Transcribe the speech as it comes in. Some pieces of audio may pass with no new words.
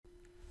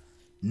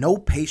No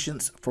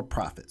Patience for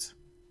Profits.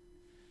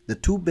 The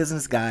Two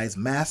Business Guys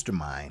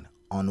mastermind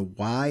on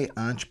why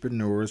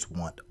entrepreneurs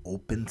want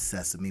open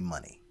sesame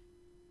money.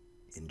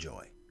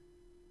 Enjoy.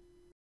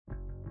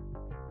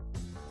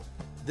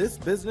 This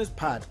business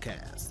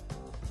podcast,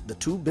 The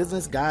Two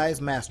Business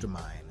Guys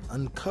mastermind,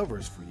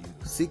 uncovers for you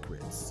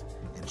secrets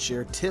and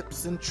share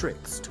tips and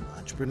tricks to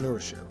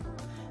entrepreneurship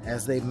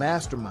as they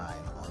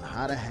mastermind on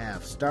how to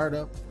have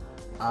startup,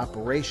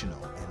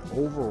 operational, and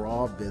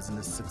overall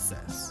business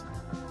success,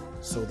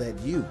 so that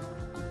you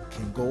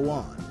can go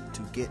on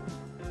to get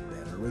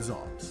better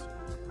results.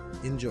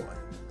 Enjoy.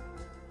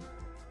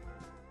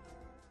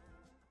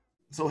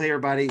 So hey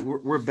everybody,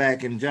 we're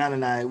back, and John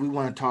and I, we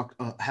want to talk,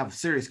 have a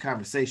serious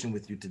conversation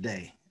with you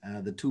today.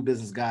 The Two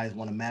Business Guys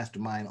want to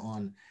mastermind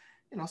on,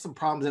 some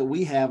problems that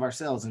we have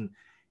ourselves, and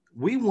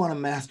we want to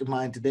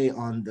mastermind today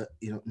on the,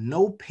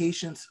 no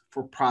patience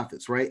for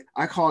profits, right?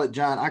 I call it,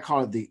 John,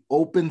 the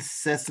open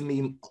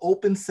sesame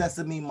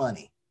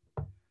money.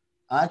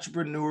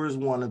 Entrepreneurs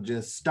want to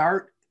just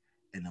start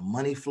and the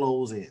money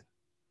flows in,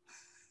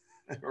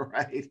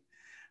 right?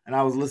 And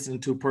I was listening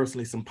to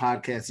personally some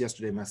podcasts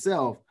yesterday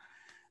myself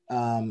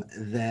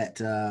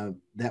that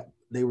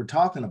they were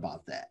talking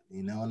about that,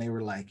 and they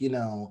were like,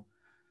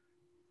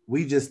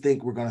 we just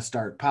think we're going to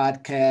start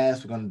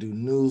podcasts, we're going to do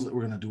news,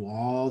 we're going to do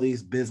all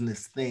these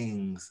business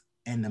things,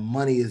 and the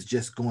money is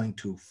just going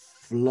to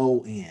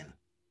flow in.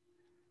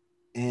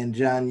 And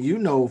John,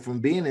 from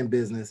being in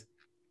business,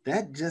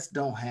 that just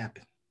don't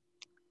happen.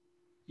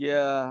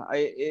 Yeah,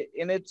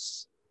 and it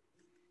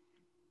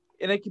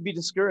can be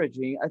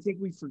discouraging. I think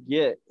we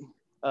forget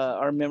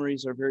our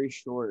memories are very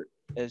short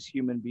as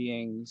human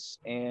beings,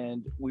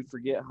 and we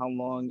forget how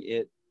long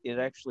it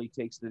actually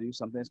takes to do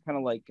something. It's kind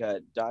of like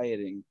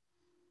dieting.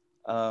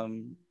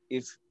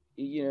 If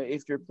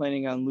you're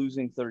planning on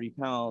losing 30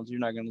 pounds, you're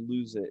not going to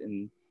lose it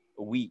in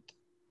a week.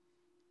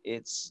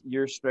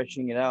 You're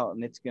stretching it out,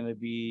 and it's going to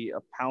be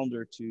a pound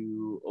or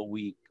two a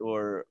week,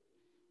 or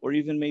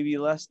even maybe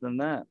less than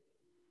that.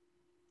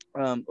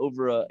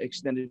 Over an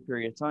extended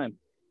period of time.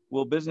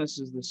 Well, business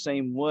is the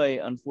same way.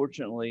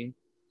 Unfortunately,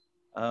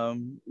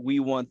 we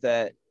want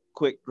that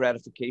quick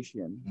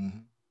gratification. Mm-hmm.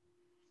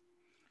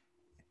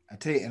 I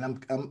tell you,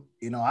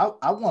 and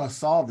I want to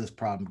solve this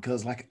problem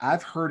because, like,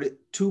 I've heard it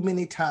too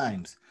many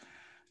times.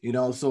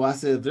 So I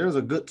said, if there's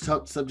a good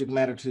subject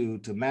matter to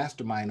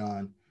mastermind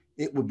on,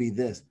 it would be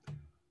this.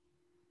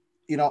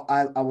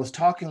 I was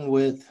talking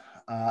with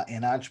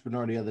an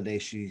entrepreneur the other day.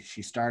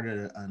 She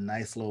started a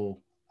nice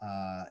little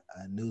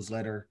a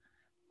newsletter,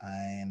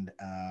 and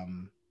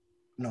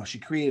she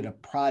created a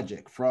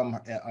project from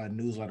a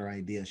newsletter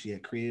idea. She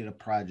had created a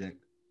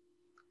project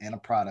and a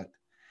product,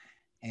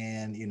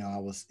 and I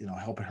was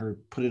helping her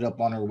put it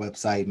up on her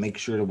website, make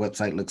sure the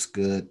website looks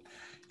good,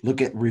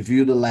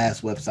 review the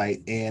last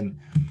website, and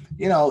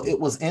it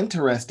was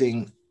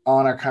interesting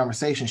on our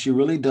conversation. She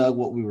really dug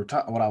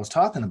what I was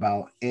talking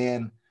about,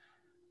 and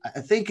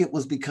I think it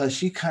was because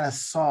she kind of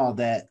saw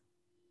that,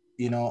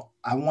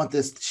 I want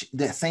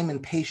that same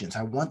impatience.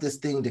 I want this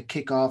thing to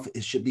kick off.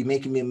 It should be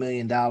making me $1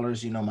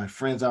 million. My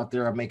friends out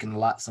there are making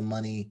lots of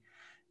money,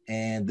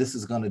 and this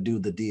is going to do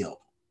the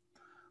deal.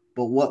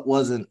 But what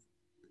wasn't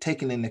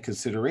taken into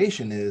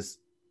consideration is,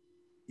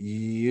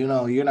 you're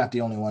not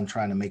the only one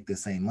trying to make the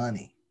same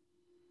money,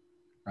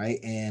 right?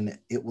 And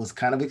it was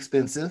kind of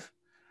expensive.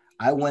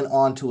 I went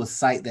on to a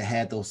site that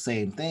had those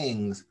same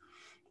things,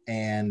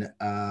 and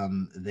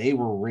they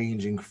were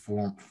ranging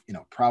from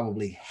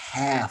probably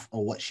half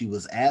of what she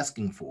was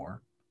asking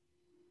for,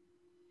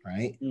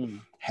 right?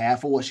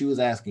 Half of what she was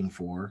asking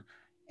for,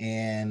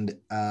 and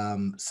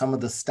some of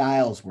the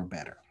styles were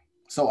better.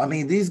 So I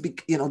mean, this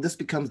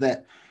becomes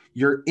that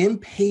your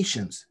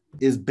impatience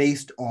is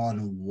based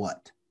on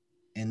what?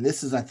 And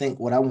this is, I think,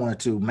 what I wanted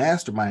to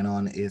mastermind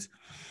on is,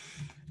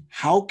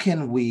 how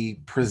can we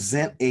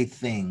present a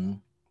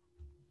thing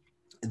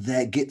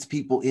that gets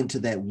people into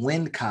that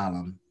win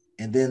column,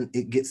 and then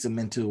it gets them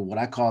into what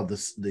I call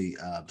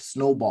the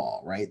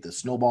snowball, right? The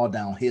snowball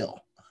downhill.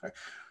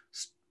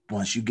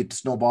 Once you get the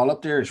snowball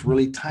up there, it's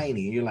really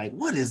tiny. You're like,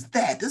 what is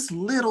that? This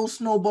little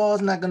snowball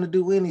is not going to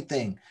do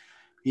anything.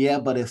 Yeah,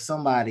 but if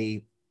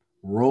somebody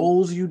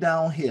rolls you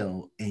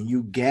downhill and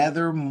you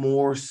gather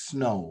more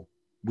snow,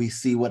 we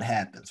see what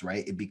happens,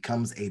 right? It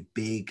becomes a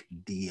big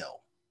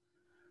deal.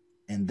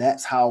 And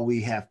that's how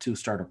we have to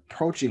start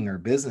approaching our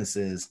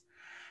businesses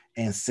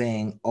and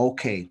saying,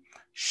 okay,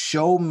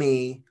 show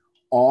me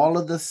all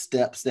of the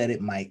steps that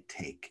it might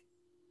take.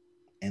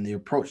 And the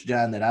approach,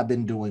 John, that I've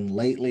been doing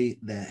lately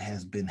that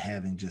has been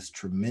having just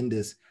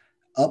tremendous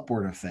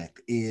upward effect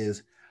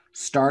is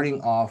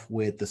starting off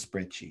with the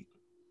spreadsheet,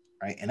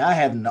 right? And I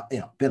have not,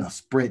 been a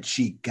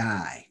spreadsheet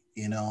guy,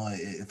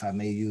 if I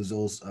may use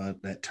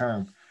that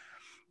term,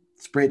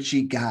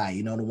 spreadsheet guy,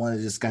 the one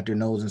that just got their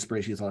nose in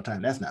spreadsheets all the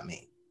time. That's not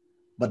me.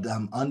 But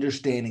I'm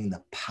understanding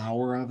the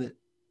power of it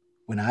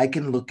when I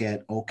can look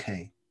at,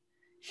 okay,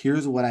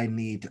 here's what I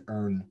need to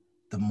earn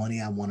the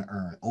money I want to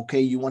earn.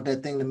 Okay, you want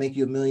that thing to make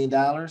you $1 million?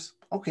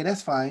 Okay,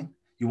 that's fine.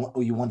 You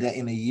want that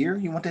in a year?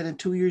 You want that in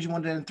 2 years? You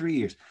want that in 3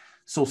 years?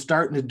 So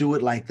starting to do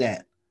it like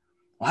that.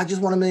 Well, I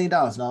just want $1 million.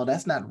 No,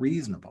 that's not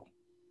reasonable.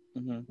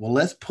 Mm-hmm. Well,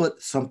 let's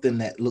put something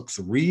that looks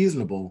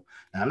reasonable.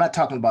 Now, I'm not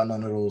talking about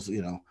none of those,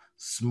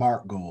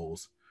 SMART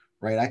goals,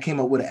 right? I came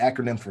up with an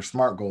acronym for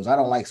SMART goals. I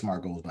don't like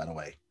SMART goals, by the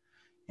way.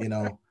 You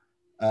know,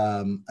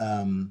 um,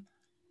 um,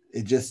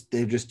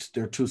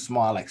 they're too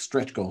small, I like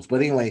stretch goals.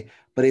 But anyway,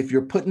 but if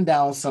you're putting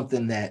down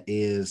something that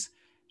is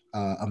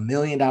 $1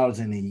 million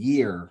in a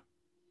year,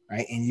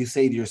 right, and you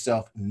say to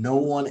yourself, no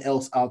one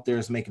else out there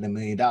is making $1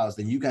 million,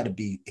 then you got to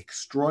be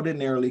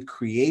extraordinarily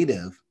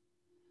creative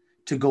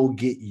to go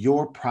get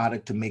your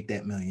product to make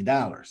that $1 million.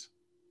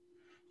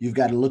 You've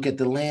got to look at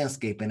the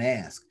landscape and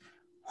ask,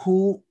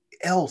 who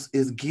else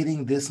is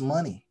getting this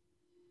money?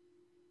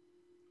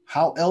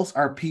 How else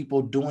are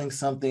people doing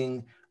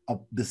something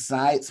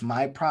besides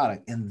my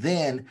product? And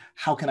then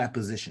how can I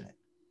position it?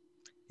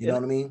 You know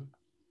And what I mean?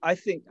 I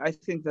think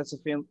that's a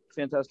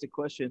fantastic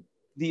question.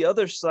 The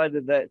other side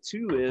of that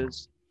too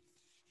is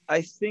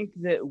I think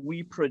that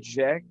we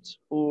project,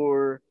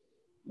 or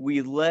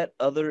we let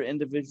other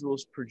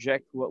individuals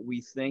project what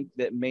we think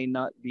that may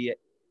not be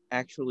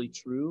actually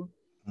true.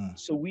 Mm.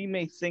 So we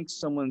may think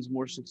someone's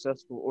more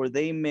successful, or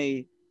they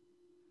may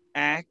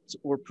act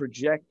or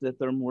project that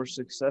they're more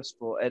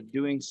successful at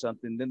doing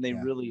something than they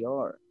Yeah. really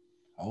are.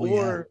 Oh, yeah.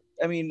 Or,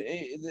 I mean,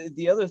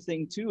 the other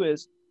thing too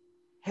is,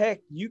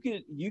 heck, you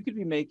could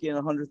be making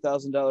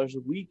 $100,000 a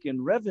week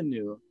in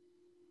revenue,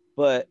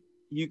 but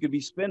you could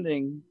be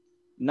spending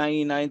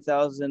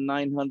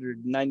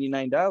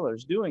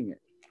 $99,999 doing it.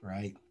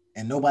 Right.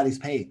 And nobody's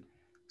paid.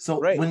 So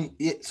Right.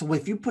 so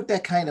if you put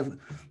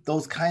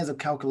those kinds of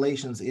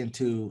calculations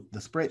into the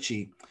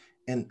spreadsheet,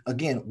 and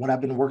again, what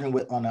I've been working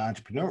with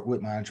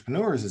with my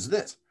entrepreneurs is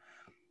this.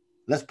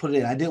 Let's put it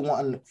in. I did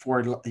one for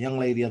a young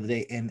lady the other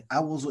day, and I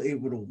was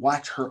able to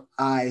watch her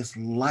eyes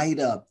light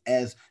up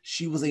as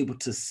she was able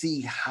to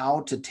see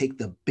how to take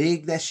the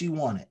big that she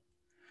wanted.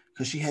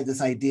 Because she had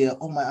this idea,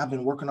 oh my, I've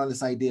been working on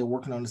this idea,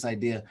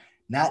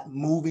 not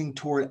moving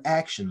toward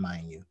action,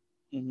 mind you.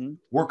 Mm-hmm.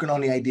 Working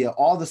on the idea,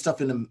 all the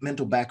stuff in the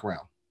mental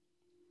background,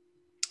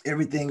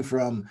 everything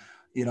from,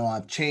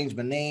 I've changed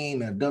my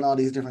name and I've done all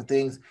these different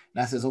things.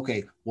 And I says,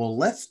 okay, well,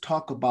 let's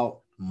talk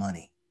about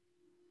money,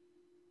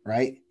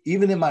 right?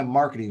 Even in my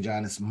marketing,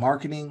 John, it's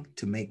marketing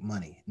to make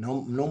money.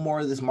 No more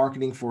of this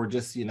marketing for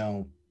just,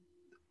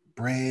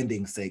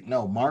 branding sake.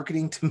 No,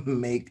 marketing to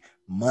make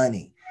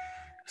money.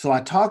 So I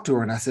talked to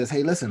her and I says,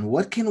 hey, listen,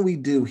 what can we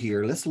do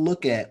here? Let's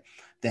look at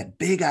that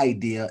big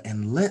idea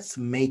and let's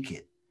make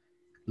it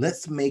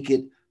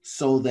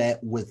so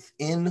that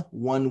within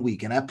 1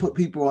 week, and I put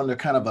people under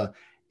kind of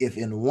if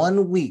in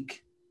 1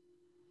 week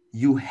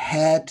you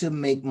had to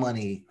make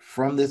money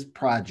from this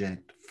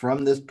project,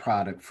 from this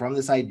product, from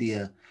this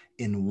idea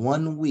in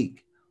 1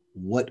 week,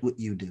 what would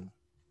you do?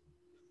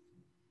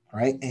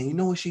 Right. And you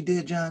know what she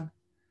did, John?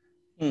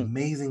 Hmm.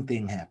 Amazing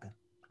thing happened.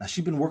 Now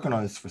she's been working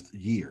on this for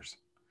years.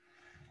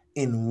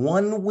 In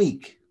 1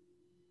 week,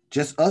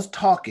 just us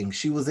talking,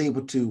 she was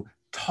able to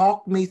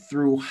talk me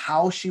through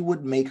how she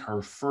would make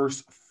her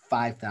first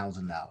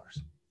 $5,000.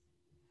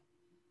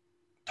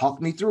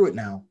 Talk me through it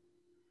now.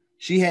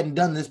 She hadn't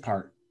done this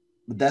part,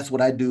 but that's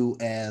what I do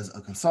as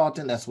a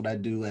consultant. That's what I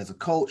do as a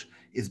coach,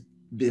 is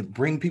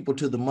bring people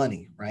to the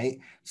money, right?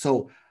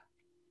 So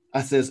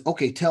I says,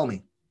 okay, tell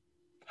me,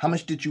 how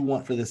much did you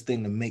want for this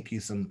thing to make you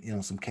some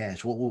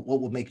cash? What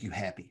would make you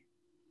happy?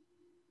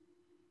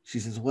 She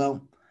says,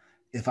 well,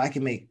 if I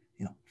can make,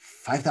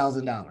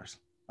 $5,000.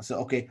 I said,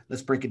 okay,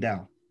 let's break it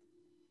down.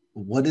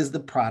 What is the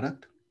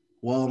product?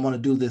 Well, I'm going to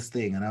do this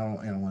thing, and I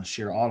don't want to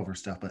share all of her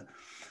stuff,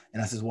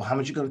 and I says, well, how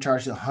much you going to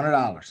charge?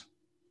 $100.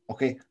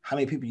 Okay, how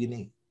many people you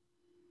need?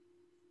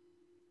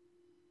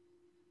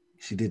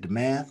 She did the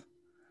math.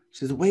 She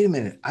says, wait a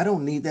minute, I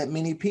don't need that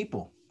many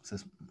people. I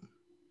says,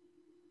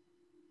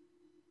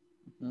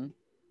 Mm-hmm.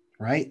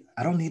 right?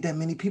 I don't need that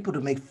many people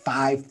to make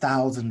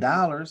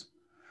 $5,000.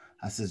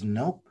 I says,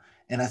 nope.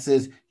 And I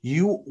says,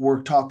 you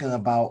were talking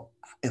about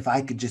if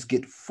I could just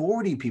get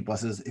 40 people. I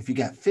says, if you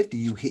got 50,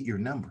 you hit your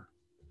number.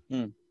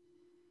 Hmm.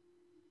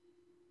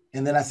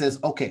 And then I says,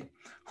 okay,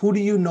 who do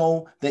you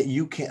know that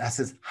you can? I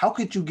says, how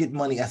could you get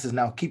money? I says,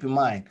 now keep in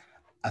mind,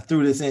 I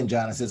threw this in,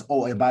 John. I says,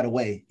 oh, and by the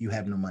way, you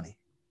have no money.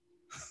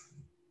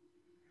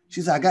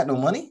 She said, I got no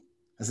money.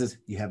 I says,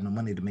 you have no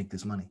money to make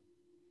this money.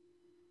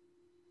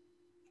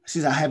 She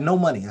said, I have no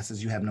money. I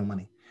says, you have no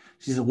money.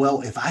 She said,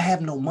 well, if I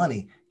have no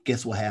money,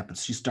 guess what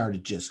happens? She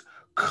started just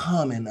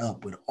coming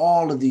up with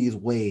all of these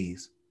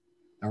ways.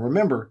 Now,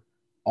 remember,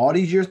 all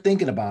these years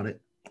thinking about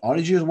it, all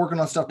these years working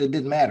on stuff that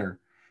didn't matter,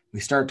 we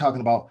started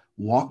talking about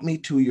walk me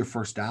to your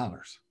first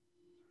dollars.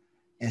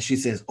 And she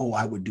says, oh,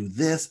 I would do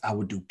this. I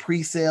would do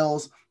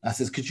pre-sales. I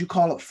says, could you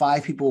call up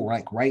 5 people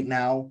right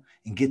now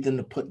and get them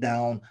to put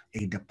down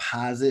a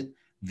deposit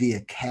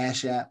via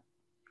Cash App,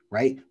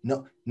 right?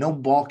 No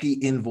bulky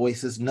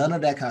invoices, none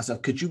of that kind of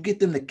stuff. Could you get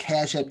them to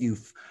Cash App you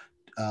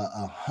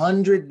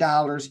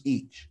 $100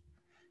 each?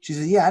 She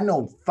says, yeah, I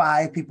know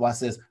 5 people. I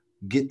says,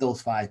 get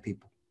those 5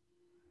 people.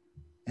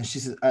 And she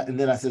says, and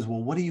then I says,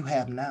 well, what do you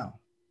have now?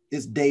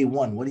 It's day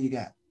 1. What do you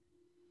got?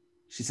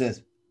 She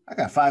says, I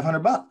got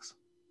 $500.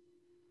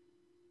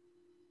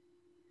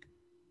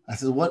 I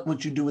said, what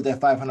would you do with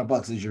that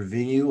 $500? Is your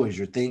venue or is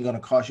your thing going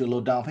to cost you a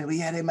little down payment?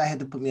 Yeah, they might have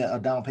to put me a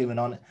down payment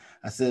on it.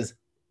 I says,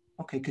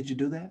 okay, could you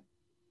do that?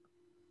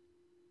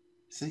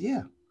 She said,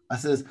 yeah. I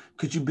says,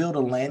 could you build a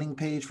landing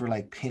page for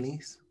like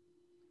pennies?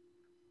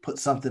 Put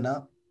something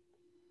up?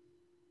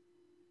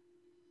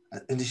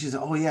 And she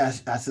said, oh yeah.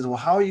 I said, well,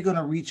 how are you going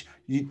to reach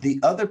the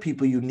other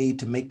people you need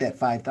to make that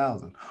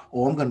 5,000?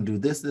 Oh, I'm going to do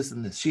this, this,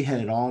 and this. She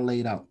had it all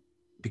laid out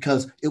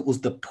because it was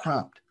the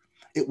prompt.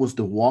 It was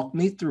to walk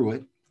me through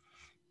it.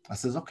 I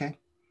says, okay.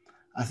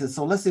 I said,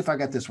 so let's see if I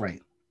got this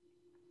right.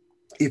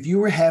 If you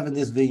were having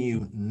this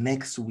venue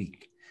next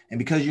week, and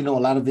because you know a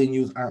lot of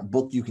venues aren't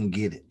booked, you can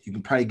get it. You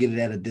can probably get it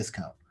at a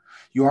discount.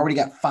 You already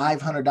got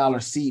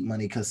 $500 seed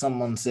money because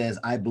someone says,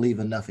 I believe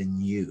enough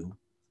in you.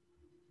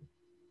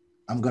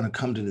 I'm going to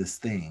come to this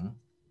thing.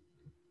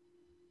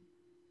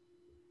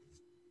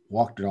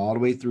 Walked it all the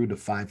way through to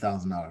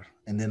 $5,000.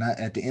 And then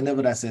at the end of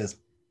it, I says,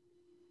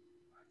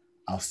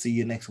 I'll see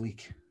you next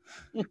week.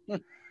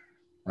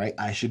 Right?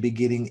 I should be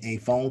getting a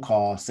phone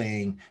call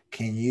saying,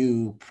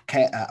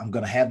 I'm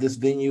going to have this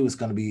venue. It's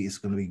going to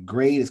be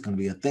great. It's going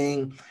to be a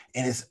thing.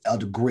 And it's a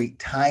great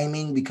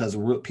timing because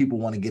people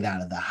want to get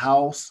out of the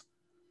house.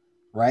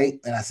 Right.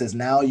 And I says,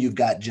 now you've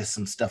got just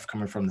some stuff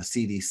coming from the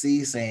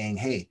CDC saying,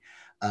 hey,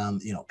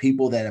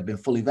 people that have been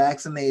fully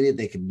vaccinated,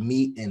 they could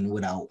meet and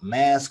without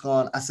mask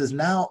on. I says,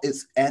 now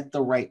it's at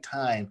the right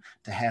time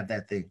to have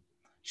that thing.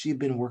 She'd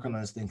been working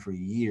on this thing for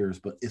years,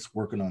 but it's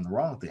working on the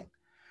wrong thing.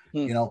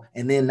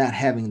 And then not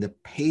having the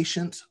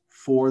patience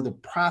for the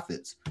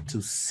prophets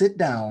to sit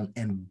down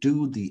and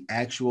do the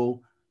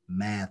actual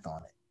math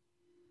on it.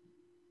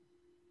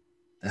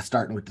 That's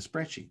starting with the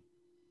spreadsheet.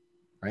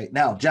 Right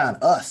now, John,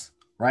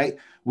 right?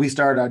 We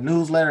started our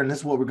newsletter, and this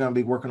is what we're going to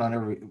be working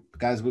on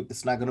guys.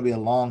 It's not going to be a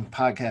long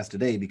podcast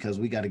today because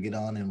we got to get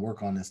on and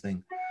work on this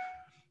thing.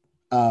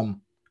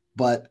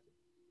 But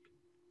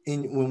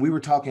when we were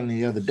talking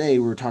the other day,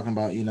 we were talking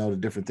about, the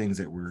different things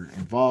that we're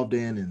involved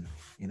in and,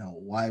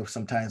 why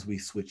sometimes we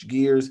switch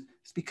gears.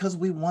 It's because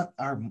we want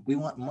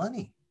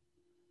money.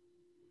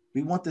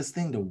 We want this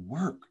thing to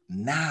work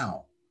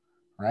now,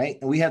 right?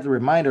 And we have to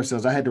remind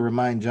ourselves. I had to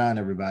remind John,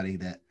 everybody,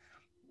 that,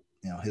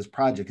 his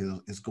project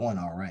is going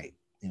all right.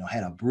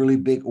 Had a really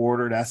big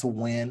order. That's a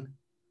win.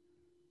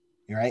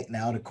 Right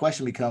now, the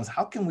question becomes,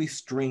 how can we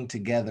string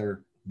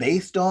together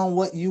based on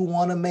what you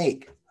want to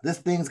make? This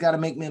thing's got to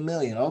make me $1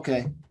 million.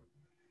 Okay.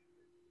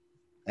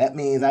 That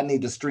means I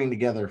need to string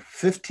together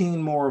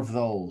 15 more of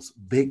those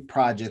big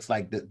projects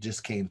like that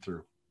just came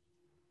through.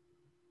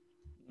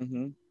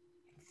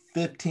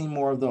 15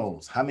 more of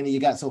those. How many you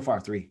got so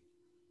far? 3,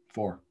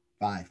 4,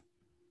 5.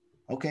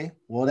 Okay.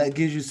 Well, that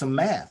gives you some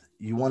math.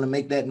 You want to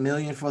make that $1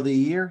 million for the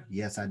year?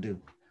 Yes, I do.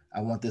 I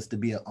want this to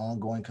be an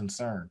ongoing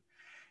concern.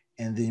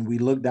 And then we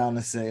look down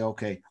and say,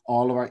 okay,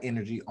 all of our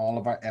energy, all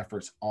of our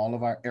efforts, all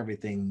of our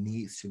everything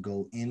needs to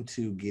go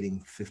into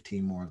getting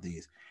 15 more of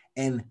these.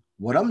 And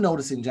what I'm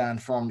noticing, John,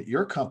 from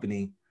your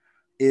company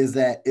is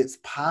that it's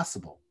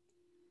possible.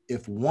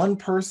 If one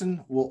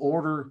person will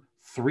order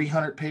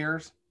 300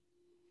 pairs,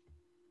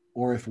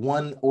 or if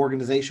one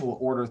organization will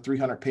order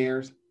 300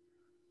 pairs,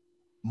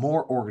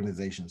 more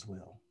organizations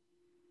will.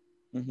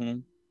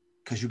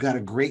 Because you got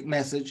a great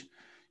message.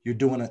 You're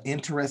doing an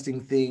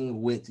interesting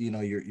thing with,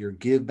 your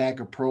give back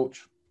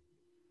approach.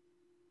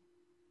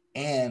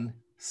 And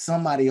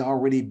somebody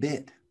already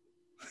bit.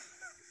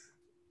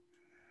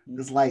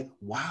 It's like,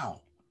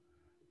 wow,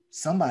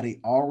 somebody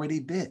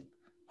already bit.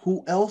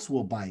 Who else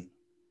will bite?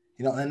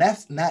 And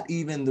that's not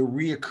even the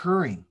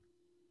reoccurring.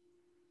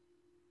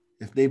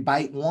 If they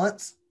bite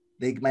once,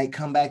 they might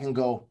come back and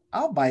go,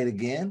 I'll bite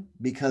again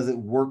because it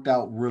worked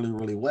out really,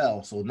 really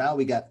well. So now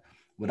we got,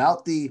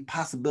 without the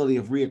possibility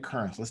of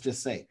reoccurrence, let's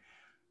just say,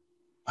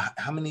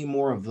 how many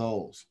more of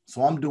those?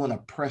 So I'm doing a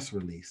press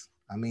release.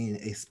 I mean,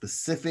 a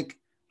specific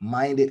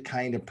minded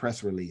kind of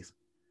press release.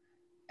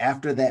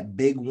 After that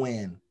big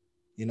win,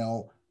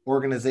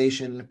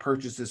 organization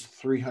purchases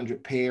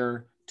 300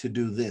 pair to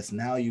do this.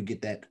 Now you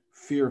get that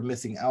fear of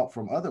missing out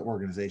from other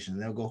organizations.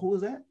 They'll go, who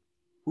is that?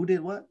 Who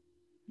did what?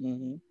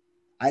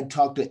 I'd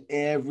talk to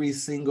every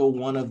single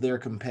one of their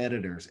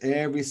competitors,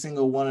 every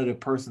single one of the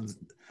persons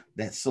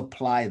that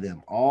supply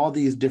them, all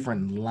these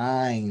different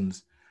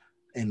lines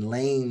and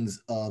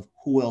lanes of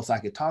who else I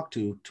could talk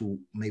to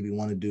maybe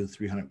want to do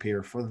 300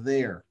 pair for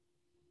their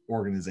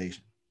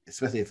organization,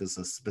 especially if it's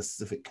a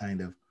specific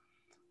kind of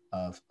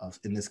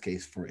in this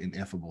case, for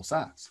ineffable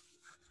socks.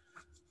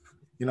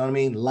 You know what I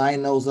mean?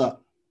 Line those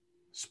up,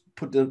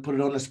 put it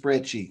on the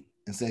spreadsheet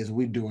and says,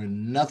 we're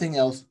doing nothing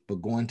else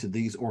but going to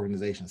these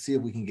organizations. See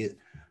if we can get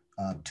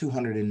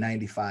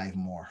 295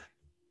 more.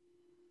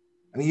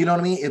 I mean, you know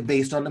what I mean? It's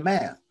based on the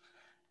math.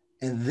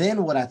 And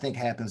then what I think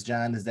happens,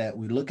 John, is that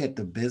we look at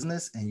the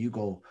business and you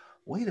go,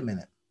 wait a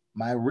minute,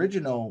 my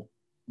original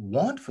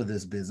want for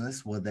this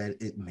business was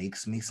that it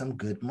makes me some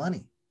good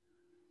money.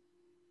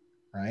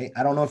 Right?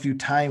 I don't know if you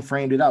time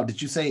framed it out.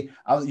 Did you say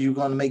you're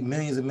going to make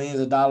millions and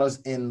millions of dollars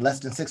in less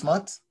than 6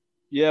 months?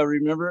 Yeah,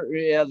 remember?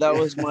 Yeah, that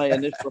was my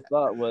initial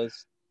thought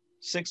was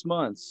 6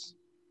 months.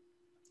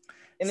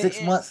 And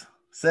 6 months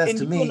says and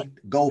to you and me,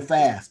 go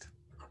fast.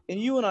 and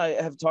you and I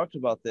have talked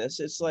about this.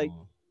 It's like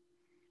Mm,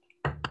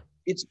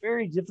 it's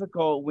very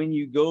difficult when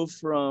you go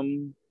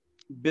from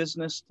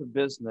business to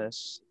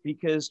business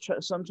because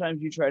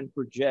sometimes you try to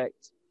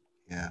project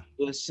yeah,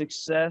 the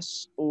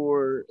success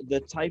or the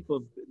type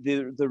of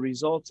the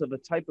results of a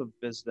type of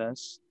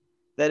business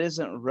that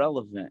isn't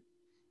relevant.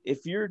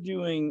 If you're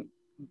doing,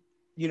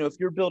 if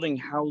you're building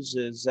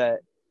houses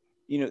at,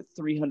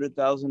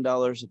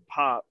 $300,000 a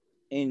pop,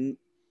 and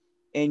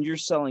you're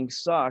selling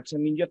socks, I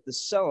mean, you have to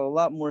sell a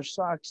lot more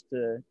socks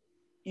to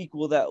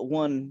equal that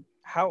one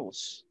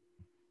house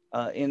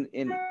in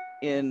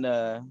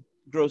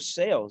gross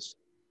sales.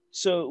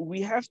 So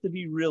we have to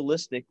be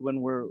realistic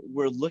when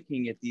we're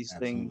looking at these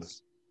absolutely.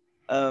 things,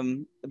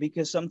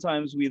 because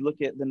sometimes we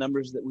look at the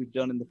numbers that we've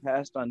done in the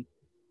past on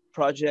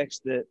projects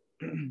that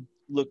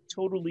look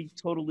totally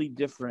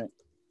different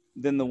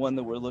than the one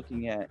that we're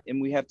looking at,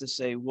 and we have to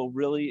say, well,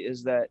 really,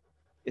 is that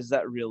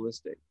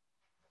realistic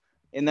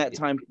in that Yeah,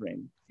 time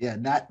frame? yeah,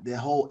 not the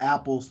whole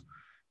apples,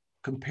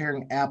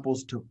 comparing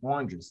apples to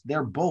oranges.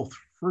 They're both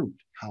fruit.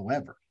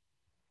 However,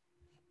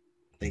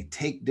 they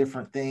take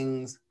different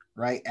things,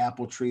 right?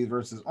 Apple trees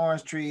versus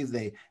orange trees.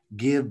 They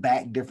give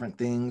back different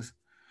things.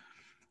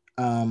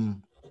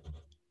 Um,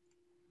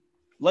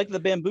 Like the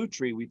bamboo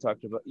tree we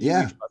talked about, we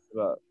yeah, talked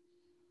about.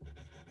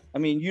 I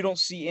mean, you don't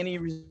see any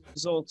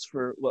results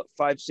for what,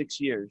 5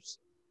 6 years,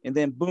 and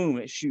then boom,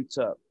 it shoots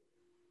up.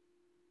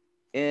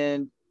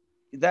 And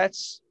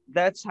that's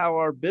how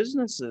our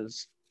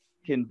businesses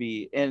can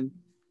be. And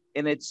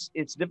it's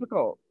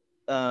difficult,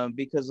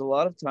 because a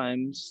lot of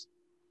times,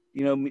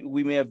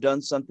 we may have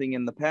done something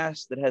in the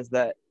past that has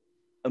that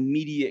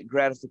immediate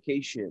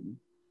gratification.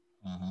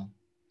 uh-huh.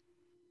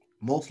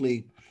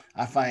 Mostly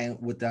I find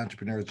with the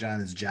entrepreneurs, John,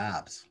 is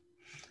jobs.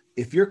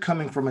 If you're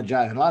coming from a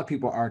job, and a lot of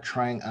people are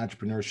trying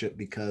entrepreneurship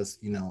because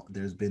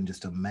there's been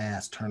just a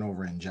mass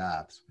turnover in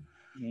jobs.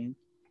 Mhm.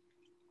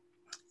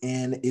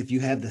 And if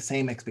you have the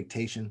same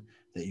expectation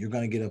that you're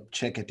going to get a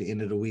check at the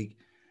end of the week,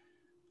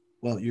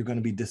 well, you're going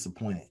to be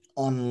disappointed.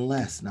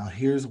 Unless, now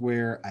here's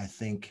where I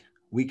think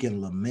we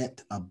can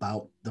lament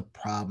about the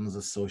problems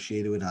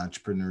associated with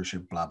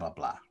entrepreneurship, blah, blah,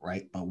 blah,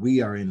 right? But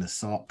we are in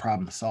the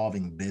problem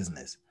solving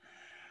business.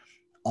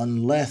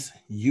 Unless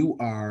you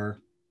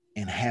are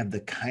and have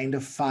the kind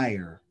of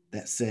fire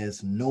that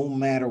says, no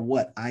matter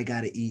what, I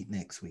got to eat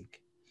next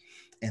week.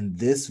 And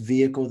this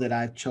vehicle that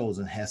I've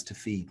chosen has to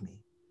feed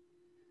me,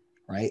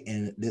 right?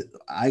 And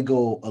I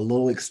go a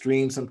little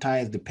extreme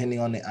sometimes, depending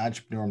on the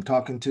entrepreneur I'm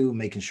talking to,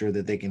 making sure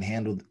that they can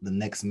handle the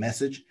next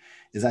message.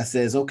 Is I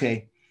says,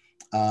 okay,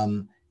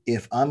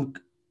 if I'm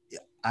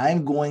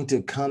going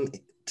to come,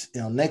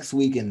 next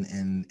week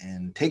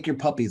and take your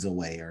puppies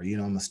away, or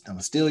I'm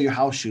gonna steal your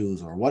house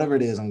shoes, or whatever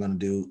it is I'm gonna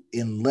do,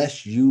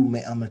 unless I'm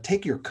gonna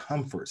take your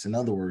comforts. In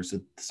other words,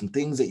 some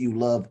things that you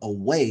love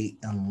away,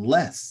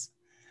 unless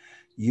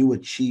you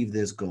achieve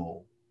this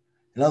goal.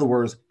 In other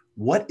words,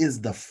 what is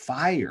the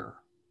fire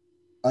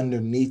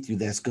underneath you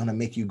that's gonna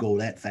make you go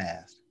that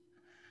fast?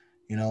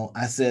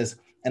 I says,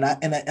 and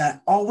I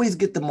always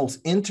get the most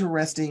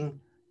interesting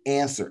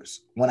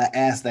answers when I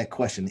ask that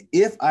question.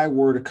 If I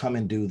were to come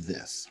and do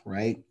this,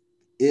 right?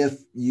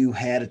 If you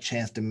had a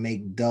chance to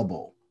make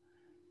double,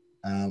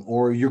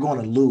 or you're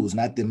going to lose,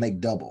 not to make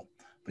double,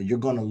 but you're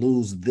going to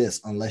lose this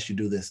unless you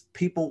do this.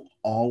 People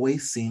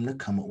always seem to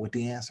come up with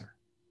the answer.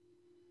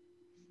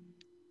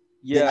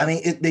 I Yeah.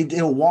 mean,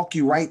 they'll walk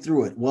you right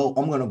through it. Well,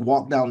 I'm going to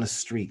walk down the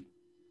street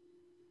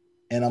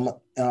and I'm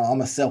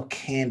gonna sell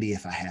candy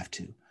if I have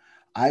to.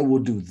 I will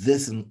do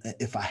this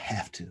if I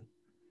have to.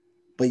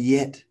 But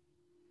yet,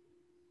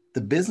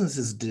 the business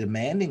is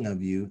demanding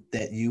of you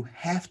that you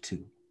have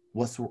to.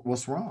 What's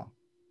wrong?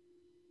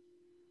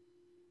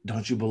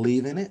 Don't you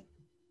believe in it?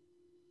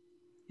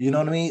 You know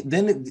what I mean?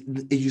 Then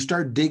if you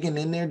start digging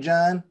in there,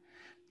 John,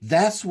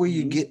 that's where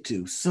you Mhm. get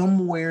to.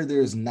 Somewhere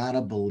there's not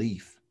a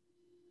belief.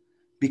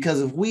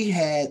 Because if we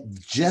had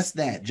just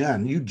that,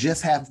 John, you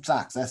just have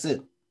socks. That's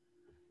it.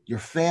 Your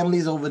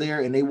family's over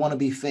there and they want to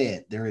be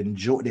fed. They're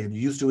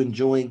used to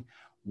enjoying.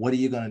 What are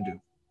you gonna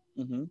do?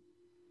 Mhm.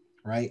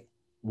 Right?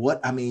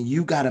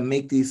 You got to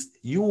make these.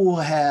 You will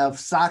have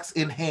socks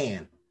in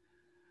hand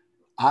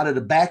out of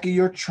the back of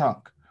your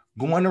trunk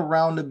going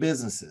around the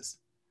businesses.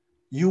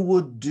 You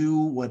would do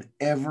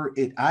whatever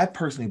it. I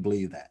personally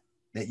believe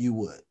that you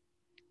would.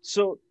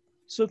 So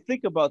so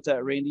think about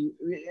that, Randy.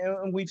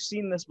 And we've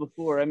seen this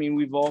before. I mean,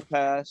 we've all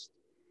passed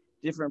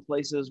different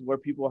places where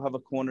people have a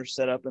corner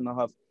set up and they'll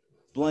have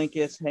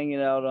blankets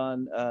hanging out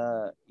on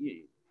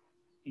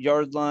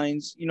yard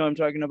lines, you know what I'm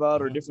talking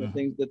about, or Mhm, different mhm.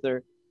 things that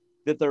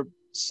they're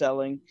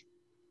selling.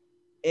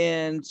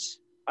 And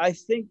I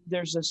think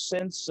there's a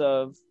sense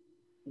of,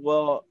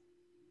 well,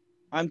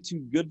 I'm too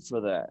good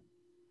for that.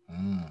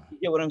 Mm. You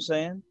get what I'm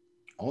saying?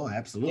 Oh,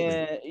 absolutely.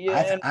 And I've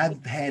yeah,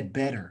 I've had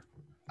better.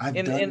 I've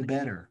and done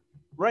better.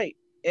 right.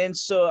 And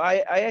so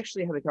I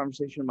actually had a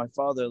conversation with my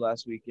father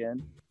last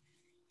weekend,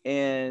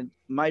 and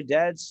my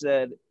dad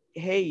said,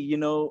 hey,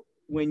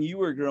 when you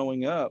were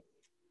growing up,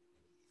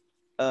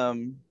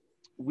 um,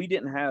 we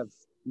didn't have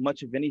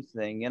much of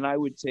anything, and I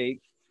would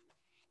take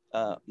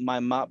my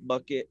mop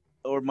bucket,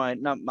 or my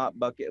not mop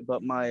bucket,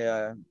 but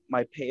my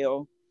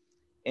pail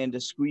and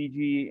a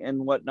squeegee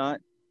and whatnot.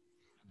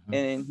 Mhm.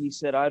 And he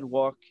said I'd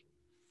walk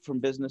from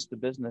business to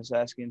business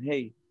asking,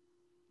 "Hey,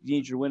 you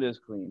need your windows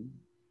clean?"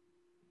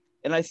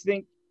 And I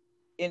think,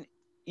 in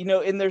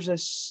and there's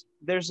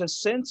a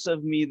sense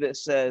of me that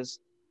says,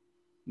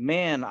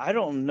 "Man, I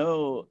don't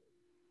know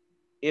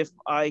if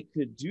I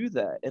could do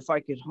that, if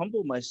I could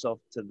humble myself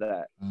to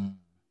that." Mm.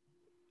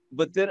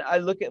 But then I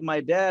look at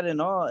my dad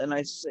in awe and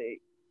I say,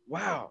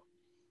 "Wow,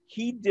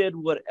 he did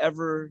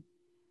whatever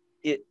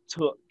it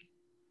took."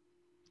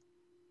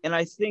 And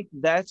I think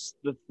that's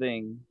the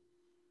thing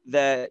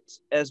that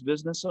as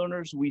business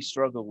owners we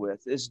struggle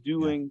with, is Yeah.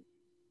 doing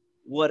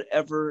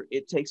whatever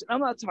it takes. I'm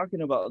not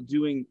talking about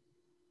doing,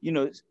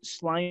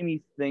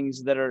 slimy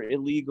things that are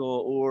illegal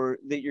or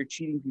that you're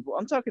cheating people.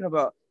 I'm talking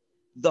about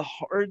the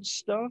hard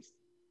stuff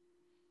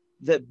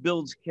that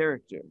builds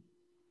character.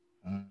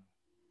 Mm.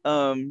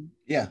 Um,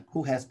 Yeah.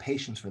 Who has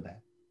patience for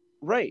that?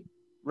 right,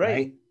 right.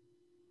 Right?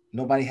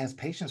 Nobody has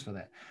patience for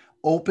that.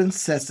 Open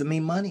sesame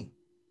money.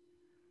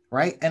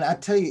 Right? And I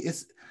tell you,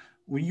 it's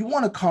when you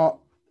want to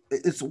call,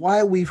 it's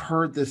why we've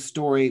heard this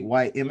story,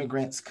 why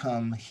immigrants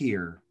come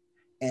here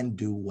and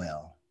do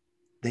well.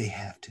 They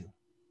have to.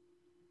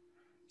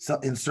 So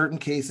in certain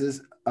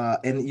cases,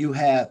 and you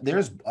have,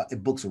 there's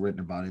books are written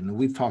about it, and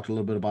we've talked a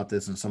little bit about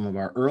this in some of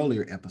our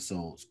earlier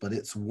episodes, but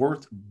it's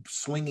worth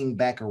swinging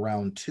back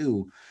around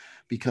too,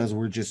 because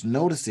we're just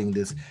noticing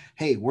this.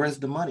 Hey, where's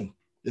the money?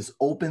 This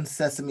open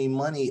sesame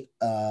money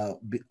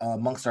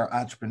amongst our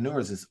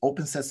entrepreneurs, this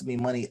open sesame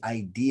money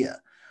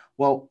idea.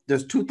 Well,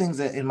 there's two things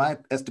that, in my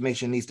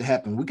estimation, needs to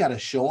happen. We got to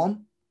show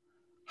them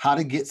how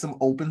to get some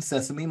open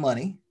sesame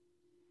money,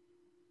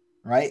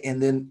 right?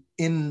 And then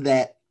in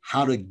that,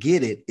 how to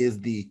get it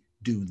is the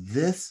do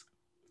this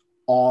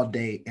all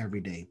day, every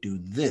day, do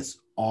this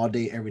all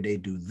day, every day,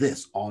 do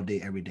this all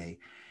day, every day.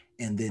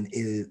 And then it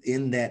is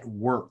in that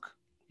work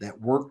that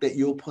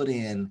you'll put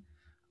in,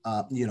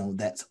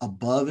 that's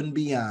above and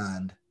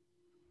beyond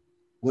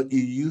what you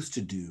used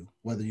to do,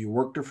 whether you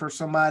worked for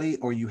somebody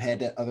or you had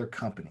that other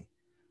company,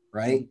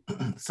 right?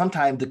 Mhm.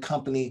 Sometimes the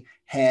company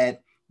had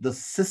the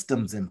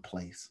systems in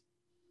place,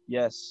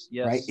 Yes,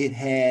 right? yes. It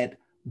had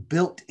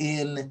built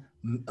in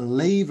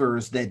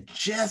levers that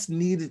just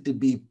needed to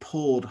be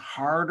pulled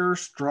harder,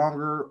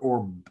 stronger,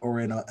 or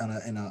in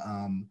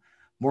a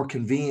more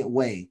convenient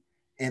way.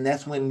 And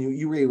that's when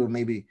you were able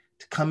maybe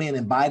to come in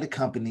and buy the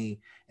company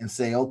and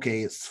say,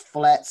 okay, it's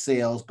flat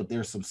sales, but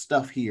there's some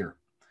stuff here.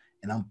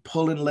 And I'm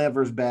pulling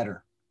levers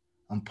better.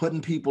 I'm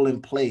putting people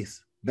in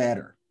place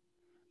better.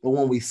 But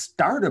when we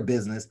start a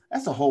business,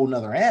 that's a whole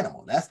nother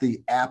animal. That's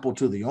the apple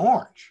to the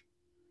orange,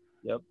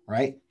 Yep.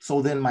 right?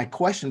 So then my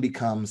question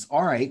becomes,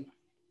 all right,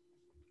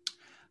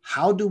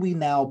 how do we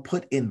now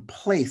put in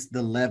place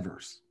the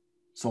levers?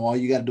 So all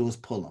you got to do is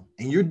pull them.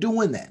 And you're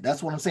doing that.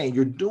 That's what I'm saying.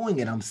 You're doing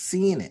it. I'm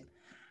seeing it,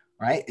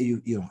 right?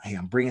 Hey,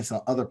 I'm bringing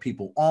some other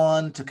people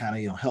on to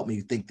kind of, help me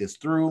think this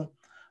through.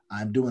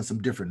 I'm doing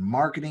some different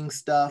marketing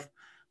stuff,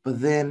 but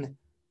then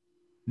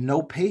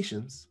no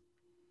patience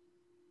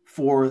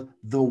for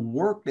the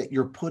work that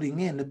you're putting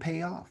in to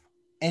pay off.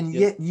 And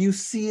Yep. yet you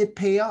see it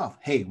pay off.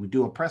 Hey, we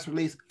do a press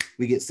release,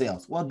 we get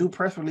sales. Well, do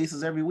press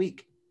releases every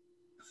week,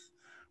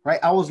 right?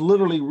 I was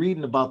literally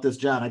reading about this,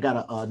 John. I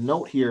got a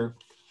note here.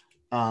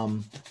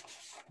 Um,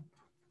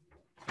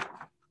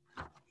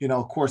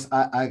 of course,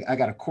 I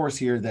got a course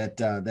here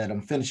that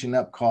I'm finishing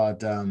up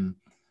called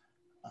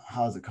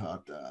how's it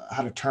called?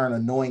 How to turn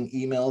annoying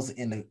emails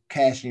into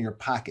cash in your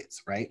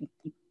pockets, right?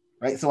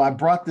 Right. So I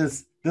brought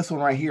this one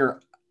right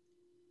here.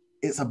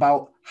 It's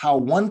about how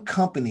one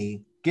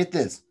company, get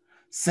this,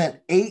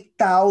 sent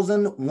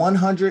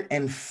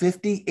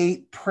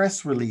 8,158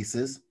 press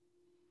releases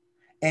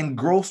and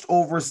grossed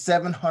over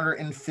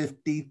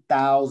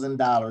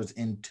 $750,000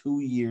 in 2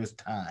 years'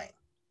 time.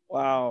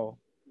 Wow.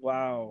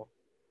 Wow.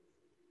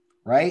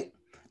 Right?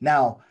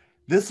 Now,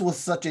 this was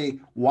such a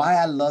why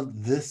I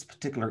love this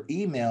particular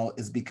email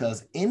is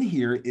because in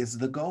here is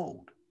the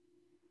gold,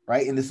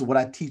 right? And this is what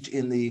I teach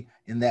in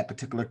that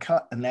particular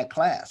in that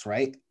class,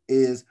 right?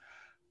 Is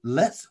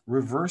let's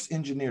reverse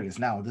engineer this.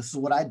 Now, this is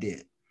what I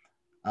did.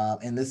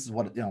 And this is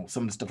what,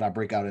 some of the stuff I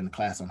break out in the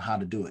class on how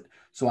to do it.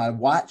 So I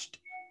watched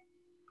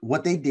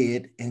what they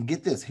did, and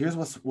get this. Here's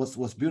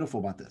what's beautiful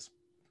about this.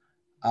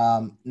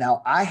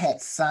 Now I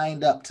had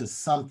signed up to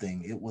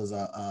something. It was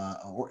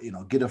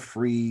get a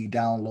free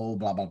download,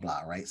 blah, blah,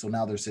 blah. Right. So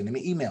now they're sending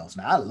me emails.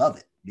 Now I love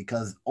it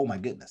because, oh my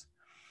goodness.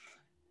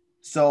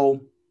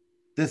 So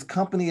this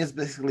company is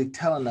basically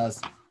telling us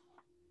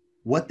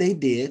what they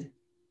did.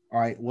 All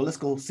right, well, let's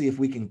go see if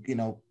we can,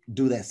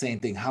 do that same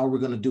thing. How are we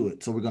going to do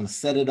it? So we're going to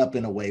set it up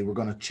in a way. We're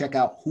going to check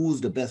out who's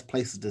the best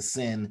places to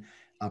send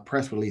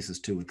press releases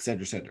to, et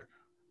cetera, et cetera.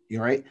 All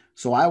right.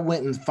 So I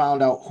went and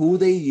found out who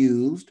they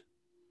used.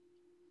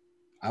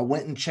 I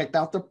went and checked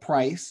out the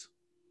price.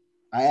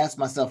 I asked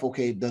myself,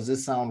 okay, does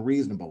this sound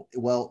reasonable?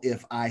 Well,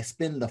 if I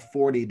spend the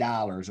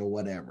 $40 or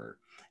whatever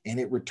and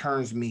it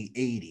returns me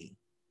 80,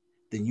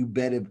 then you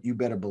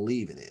better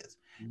believe it is.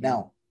 Mm-hmm.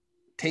 Now,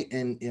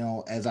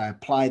 as I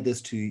applied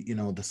this to,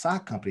 the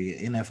sock company,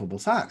 Ineffable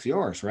Socks,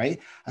 yours, right?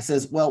 I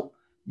says, well,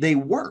 they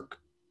work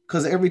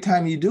because every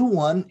time you do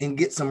one and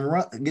get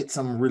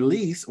some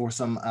release or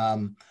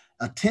some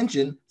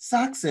attention,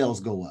 sock sales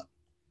go up.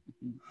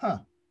 Huh.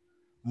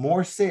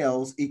 More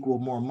sales equal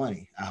more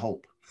money, I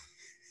hope.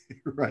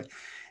 Right.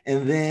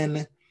 And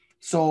then,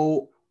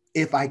 so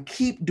if I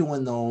keep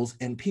doing those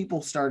and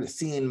people started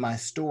seeing my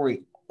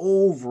story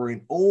over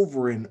and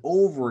over and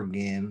over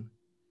again,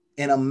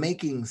 and I'm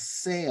making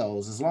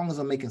sales, as long as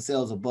I'm making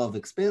sales above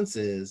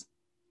expenses,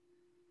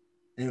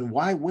 then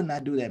why wouldn't I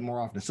do that more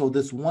often? So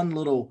this one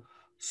little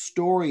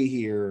story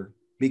here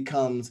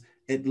becomes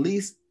at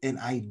least an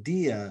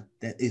idea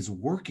that is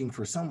working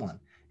for someone,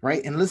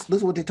 right? And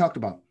listen what they talked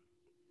about.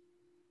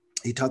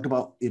 He talked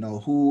about,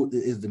 who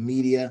is the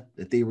media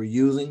that they were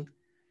using,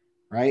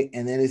 right?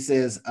 And then it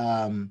says,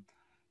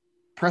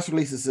 press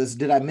release, it says,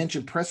 did I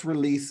mention press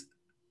release,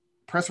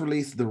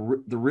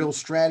 the real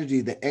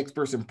strategy that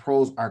experts and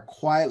pros are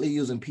quietly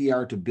using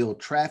PR to build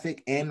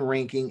traffic and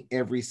ranking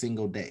every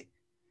single day.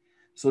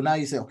 So now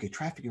you say, okay,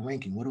 traffic and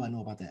ranking, what do I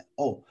know about that?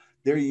 Oh,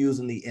 they're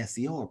using the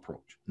SEO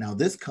approach. Now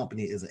this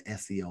company is an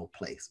SEO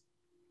place.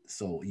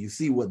 So you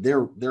see what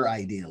their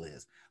ideal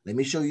is. Let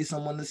me show you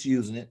someone that's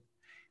using it.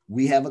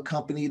 We have a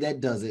company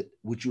that does it.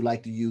 Would you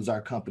like to use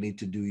our company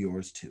to do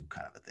yours too?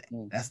 Kind of a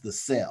thing. That's the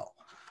sell.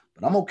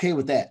 But I'm okay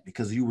with that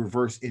because you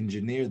reverse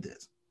engineer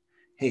this.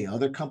 Hey,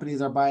 other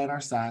companies are buying our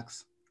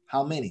socks.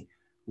 How many?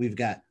 We've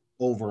got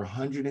over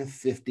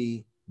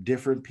 150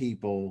 different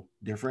people,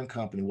 different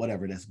company,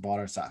 whatever, that's bought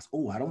our socks.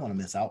 Oh, I don't want to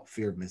miss out.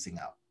 Fear of missing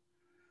out.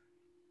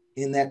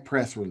 In that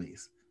press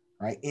release,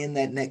 right? In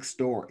that next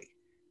story.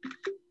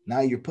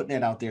 Now you're putting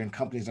that out there and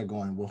companies are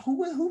going, well,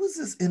 who is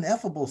this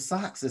Ineffable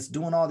Socks that's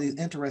doing all these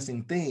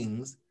interesting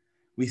things?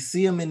 We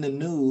see them in the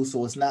news,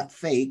 so it's not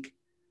fake,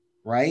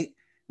 right?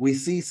 We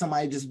see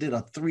somebody just did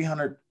a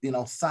 300,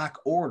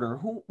 sock order.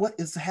 What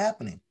is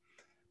happening?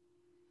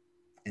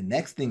 And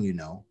next thing you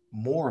know,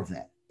 more of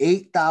that.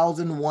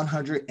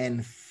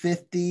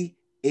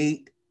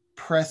 8,158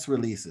 press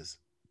releases.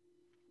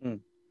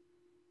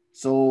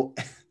 So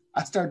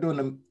I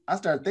started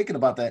thinking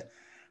about that.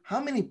 How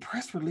many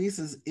press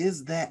releases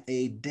is that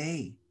a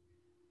day?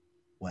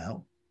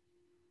 Well,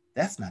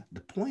 that's not the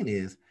point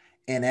is.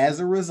 And as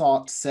a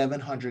result,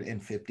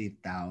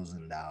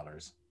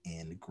 $750,000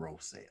 in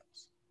gross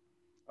sales.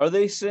 Are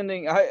they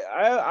sending,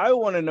 I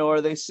want to know,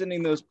 are they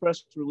sending those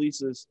press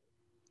releases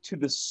to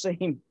the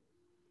same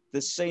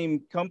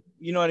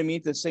you know what I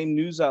mean? The same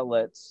news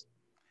outlets?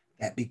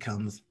 That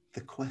becomes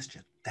the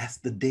question. That's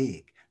the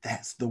dig.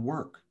 That's the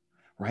work,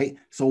 right?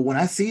 So when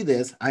I see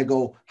this, I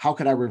go, how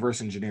could I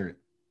reverse engineer it?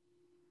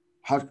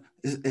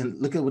 And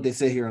look at what they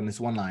say here on this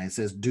one line. It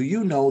says, do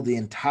you know the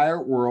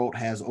entire world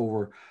has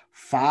over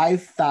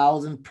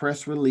 5,000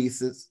 press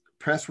releases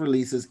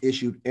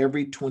issued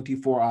every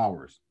 24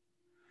 hours?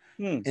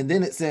 And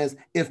then it says,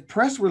 if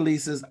press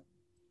release is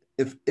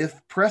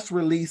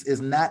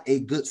not a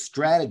good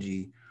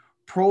strategy,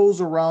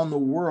 pros around the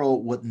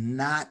world would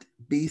not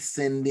be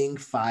sending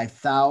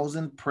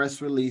 5,000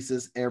 press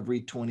releases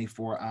every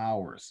 24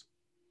 hours.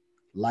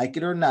 Like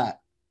it or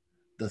not,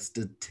 the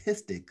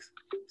statistics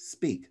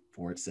speak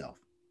for itself.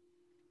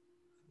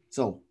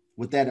 So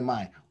with that in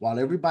mind, while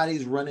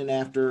everybody's running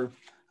after,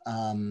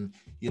 they're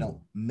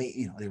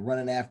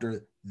running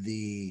after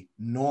the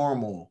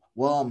normal,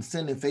 well, I'm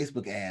sending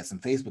Facebook ads,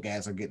 and Facebook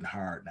ads are getting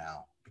hard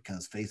now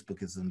because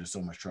Facebook is under so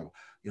much trouble.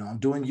 I'm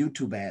doing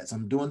YouTube ads,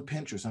 I'm doing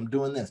Pinterest, I'm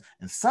doing this.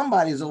 And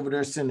somebody's over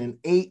there sending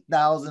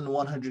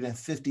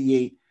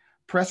 8,158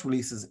 press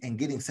releases and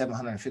getting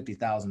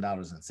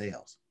 $750,000 in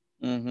sales.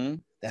 Mm-hmm.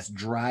 That's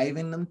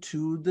driving them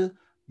to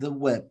the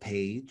web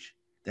page.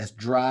 That's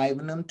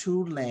driving them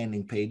to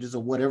landing pages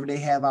or whatever they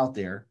have out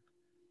there.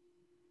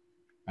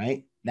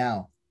 Right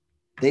now,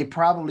 they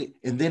probably,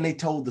 and then they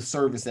told the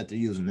service that they're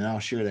using, and I'll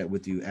share that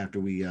with you after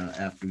we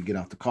get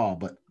off the call.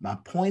 But my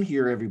point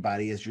here,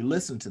 everybody, as you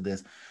listen to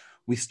this,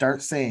 we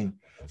start saying,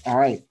 all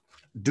right,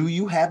 do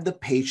you have the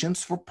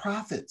patience for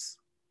profits?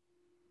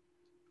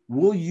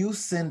 Will you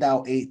send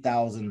out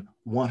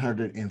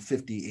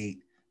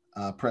 8,158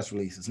 press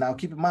releases? Now,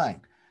 keep in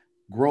mind,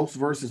 gross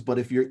versus, but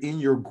if you're in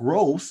your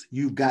gross,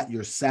 you've got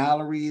your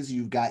salaries,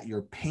 you've got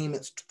your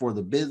payments for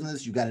the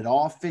business, you got it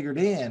all figured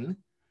in.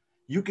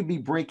 You could be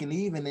breaking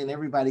even and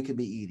everybody could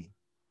be eating.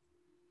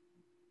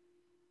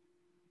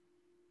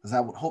 Because I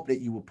would hope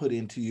that you would put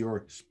into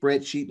your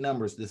spreadsheet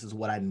numbers, this is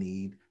what I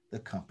need the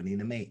company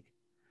to make.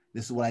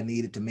 This is what I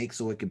needed to make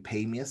so it can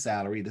pay me a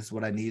salary. This is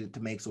what I needed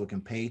to make so it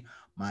can pay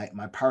my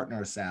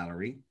partner a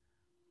salary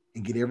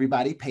and get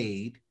everybody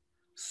paid.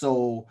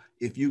 So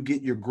if you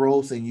get your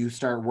gross and you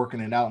start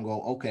working it out and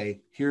go, okay,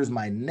 here's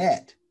my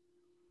net,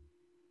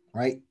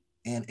 right?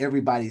 And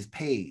everybody's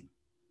paid.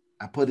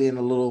 I put in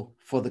a little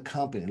for the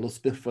company, a little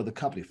spiff for the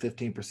company.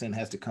 15%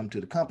 has to come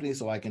to the company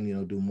so I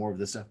can, do more of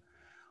this stuff.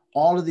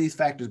 all of these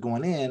factors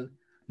going in.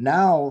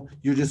 Now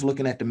you're just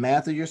looking at the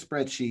math of your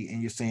spreadsheet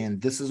and you're saying,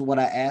 this is what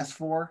I asked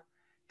for.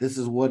 This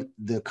is what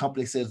the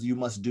company says you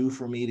must do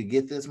for me to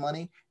get this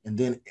money. And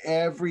then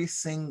every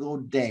single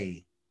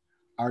day,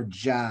 our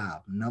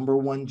job, number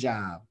one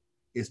job,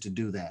 is to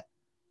do that.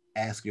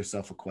 Ask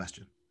yourself a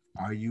question.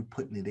 Are you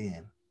putting it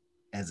in?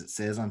 As it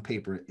says on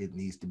paper, it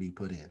needs to be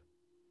put in.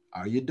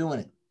 Are you doing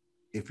it?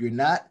 If you're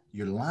not,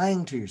 you're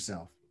lying to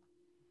yourself.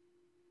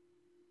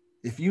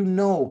 If you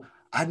know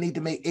I need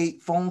to make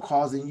 8 phone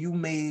calls and you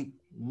made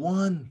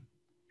 1,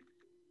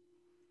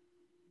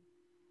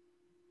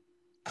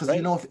 because you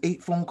Right. know if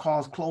 8 phone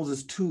calls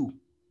closes 2,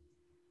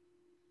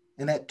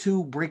 and that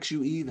 2 breaks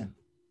you even.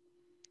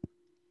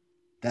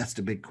 That's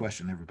the big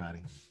question,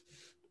 everybody.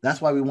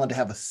 That's why we want to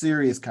have a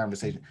serious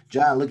conversation.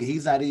 John, look,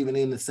 he's not even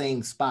in the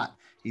same spot.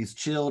 He's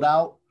chilled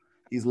out,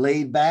 he's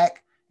laid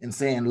back and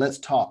saying, let's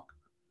talk,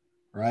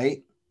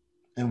 right?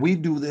 And we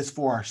do this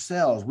for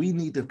ourselves. We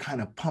need to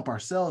kind of pump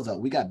ourselves up.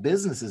 We got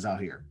businesses out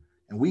here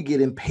and we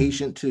get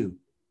impatient too.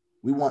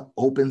 We want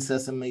open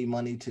sesame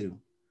money too.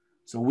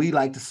 So we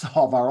like to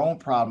solve our own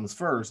problems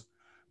first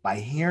by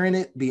hearing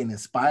it, being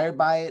inspired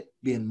by it,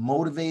 being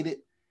motivated,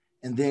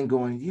 and then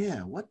going,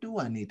 yeah, what do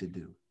I need to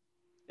do?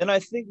 And I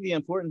think the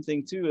important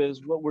thing too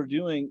is what we're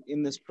doing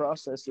in this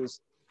process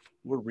is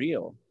we're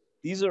real.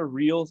 These are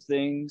real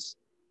things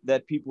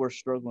that people are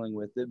struggling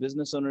with, that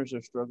business owners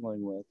are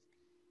struggling with.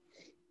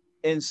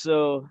 And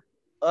so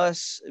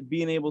us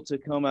being able to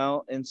come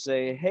out and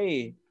say,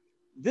 hey,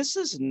 this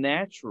is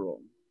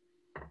natural.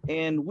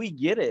 And we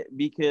get it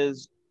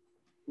because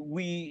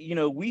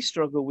we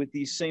struggle with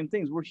these same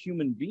things. We're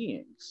human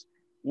beings.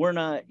 We're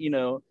not,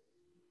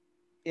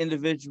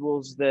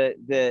 individuals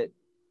that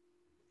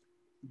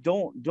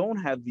don't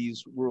have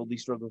these worldly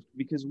struggles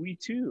because we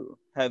too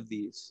have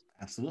these.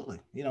 Absolutely.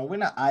 We're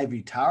not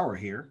Ivy Tower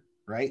here,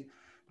 right?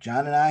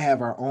 John and I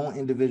have our own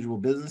individual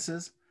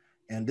businesses,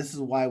 and this is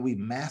why we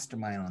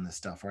mastermind on this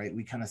stuff, right?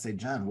 We kind of say,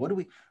 John, what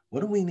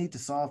do we need to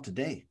solve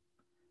today?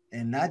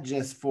 And not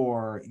just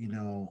for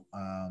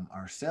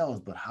ourselves,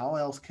 but how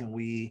else can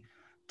we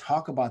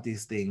talk about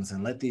these things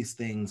and let these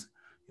things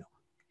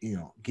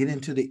get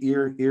into the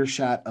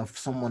earshot of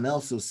someone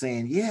else who's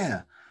saying,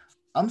 yeah,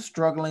 I'm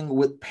struggling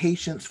with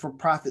patience for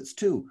profits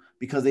too,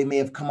 because they may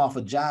have come off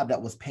a job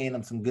that was paying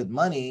them some good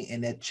money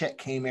and that check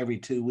came every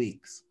 2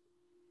 weeks.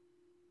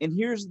 And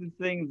here's the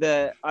thing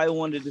that I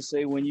wanted to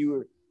say when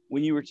you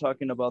were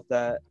talking about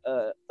that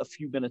a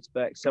few minutes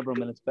back, several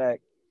minutes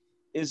back,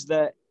 is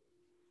that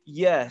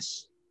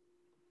yes,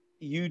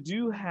 you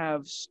do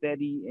have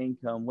steady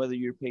income, whether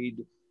you're paid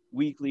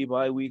weekly,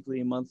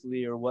 bi-weekly,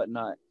 monthly, or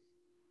whatnot,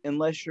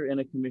 unless you're in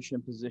a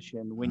commission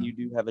position when you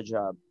do have a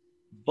job.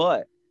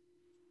 But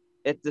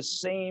at the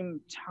same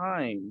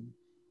time,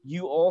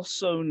 you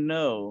also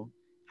know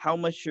how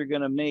much you're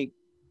going to make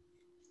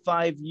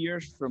 5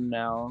 years from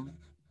now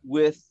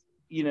with,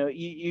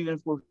 even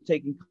if we're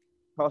taking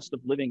cost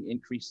of living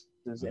increases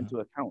into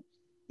Mhm. account,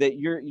 that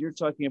you're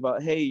talking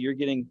about, hey, you're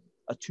getting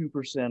a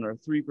 2% or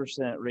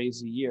 3%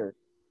 raise a year.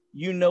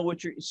 You know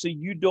what you're, so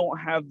you don't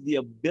have the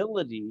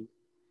ability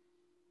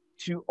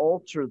to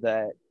alter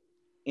that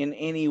in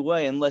any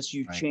way unless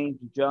you Right. change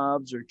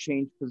jobs or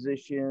change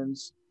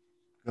positions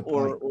Good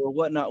or point.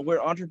 whatnot. Where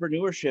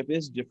entrepreneurship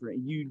is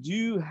different, you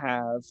do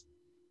have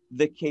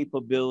the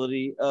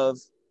capability of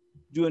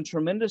doing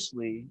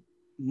tremendously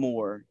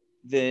more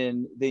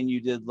than you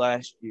did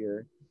last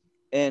year,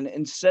 and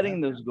Yeah.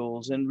 setting those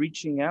goals and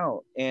reaching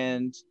out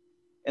and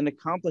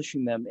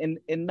accomplishing them,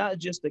 and not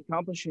just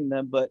accomplishing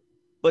them, but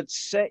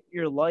set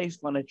your life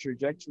on a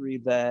trajectory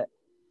that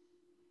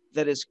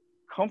is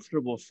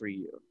comfortable for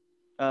you,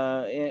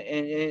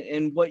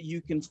 and what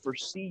you can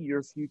foresee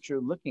your future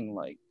looking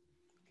like.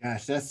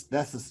 Gosh,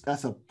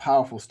 that's a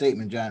powerful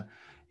statement, John.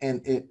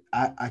 And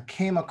I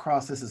came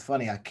across, this is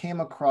funny. I came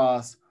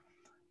across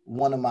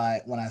when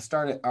I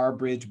started Our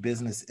Bridge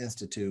Business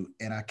Institute,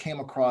 and I came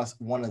across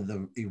one of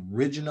the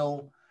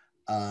original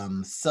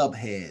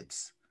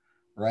subheads,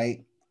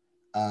 right?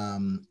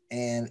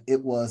 And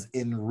it was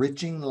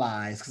enriching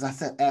lives. Because I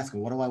said,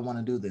 asking, what do I want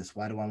to do this?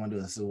 Why do I want to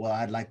do this? So, well,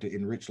 I'd like to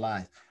enrich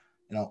lives.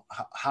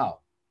 How?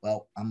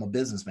 Well, I'm a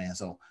businessman.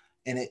 So,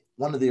 and it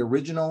one of the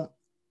original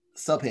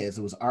subheads,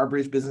 it was Our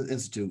Bridge Business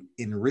Institute,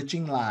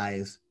 enriching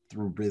lives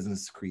through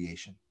business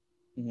creation.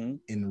 Mm-hmm.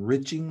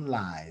 Enriching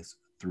lives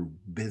through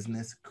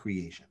business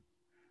creation,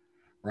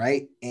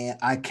 right? And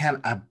I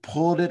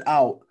pulled it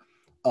out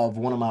of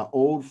one of my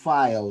old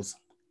files,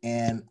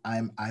 and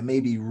I may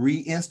be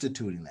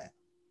reinstituting that,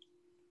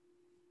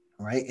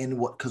 right? And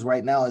what, because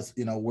right now it's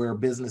where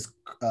business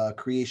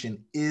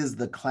creation is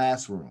the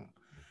classroom,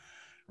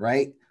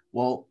 right?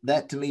 Well,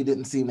 that to me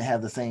didn't seem to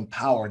have the same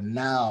power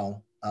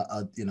now,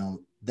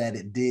 that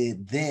it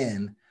did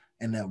then,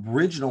 and the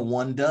original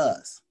one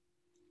does.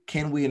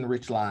 Can we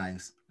enrich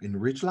lives?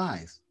 Enrich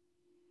lives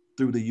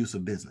through the use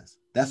of business.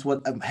 That's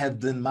what has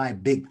been my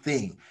big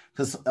thing,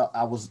 because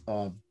I was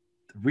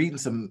reading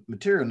some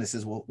material and it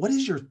says, well, what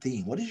is your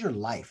theme? What is your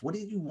life? What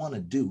do you want to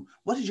do?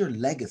 What is your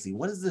legacy?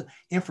 What is the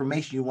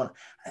information you want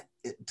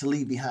to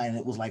leave behind? And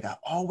it was like, I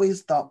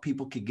always thought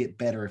people could get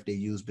better if they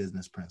use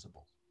business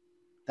principles.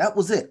 That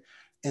was it.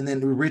 And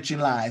then enriching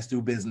lives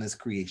through business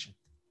creation,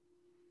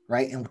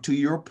 right? And to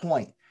your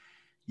point,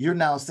 you're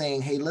now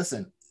saying, hey,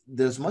 listen,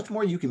 there's much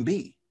more you can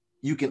be.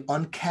 You can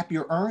uncap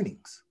your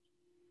earnings.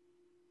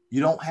 You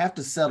don't have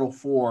to settle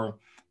for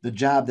the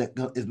job that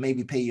is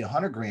maybe pay you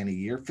 100 grand a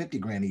year, 50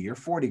 grand a year,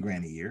 40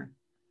 grand a year.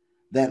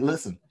 That,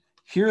 listen,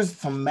 here's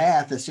some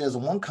math that says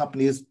one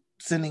company is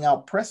sending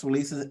out press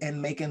releases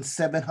and making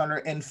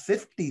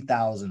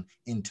 750,000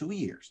 in 2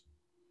 years,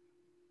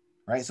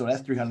 right? So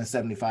that's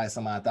 375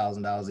 some odd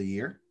 $1,000 a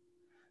year.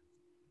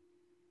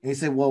 And he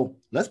said, well,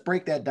 let's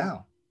break that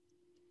down.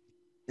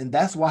 And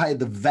that's why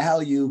the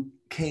value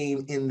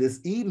came in this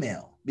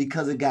email,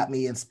 because it got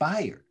me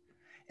inspired.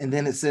 And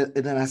then it said,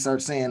 and then I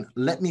started saying,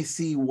 let me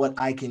see what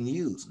I can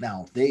use.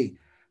 Now they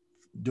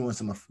doing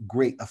some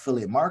great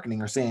affiliate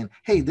marketing are saying,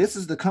 hey, this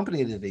is the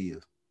company that they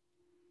use.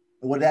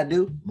 And what did I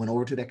do? Went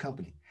over to that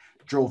company,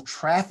 drove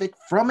traffic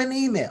from an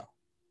email,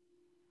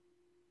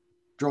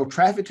 drove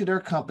traffic to their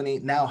company,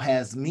 now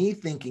has me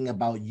thinking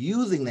about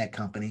using that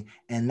company.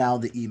 And now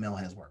the email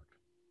has worked,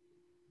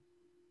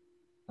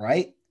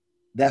 right?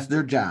 That's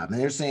their job. And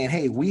they're saying,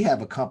 hey, we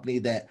have a company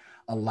that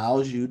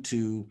allows you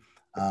to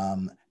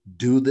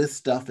do this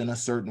stuff in a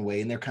certain way.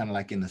 And they're kind of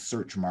like in the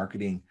search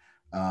marketing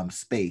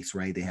space,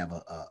 right? They have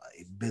a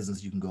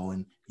business you can go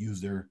and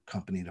use their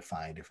company to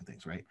find different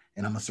things, right?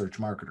 And I'm a search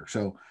marketer.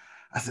 So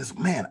I says,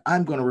 man,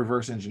 I'm going to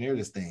reverse engineer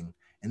this thing.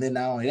 And then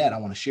not only that, I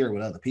want to share it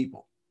with other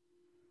people,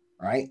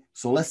 right?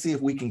 So let's see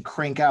if we can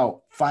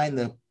find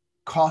the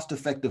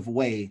cost-effective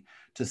way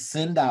to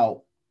send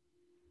out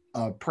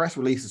press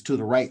releases to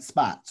the right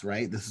spots,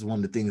 right? This is one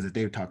of the things that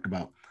they've talked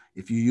about.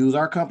 If you use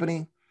our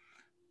company,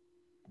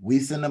 we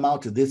send them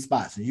out to this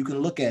spot. So you can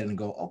look at it and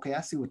go, okay,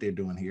 I see what they're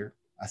doing here.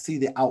 I see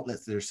the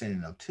outlets they're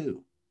sending them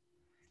to.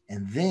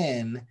 And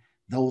then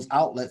those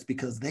outlets,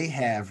 because they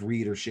have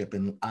readership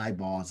and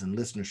eyeballs and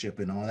listenership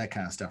and all that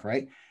kind of stuff,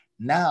 right?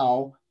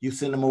 Now you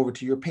send them over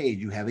to your page.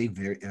 You have a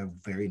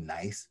very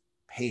nice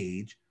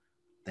page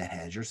that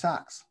has your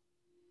socks,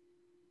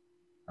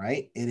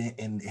 right? And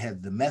it has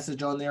the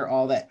message on there,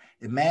 all that.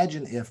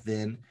 Imagine if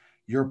then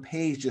your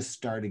page just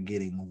started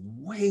getting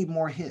way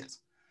more hits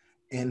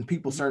and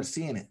people started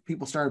seeing it.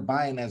 People started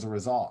buying as a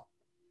result.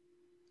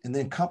 And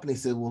then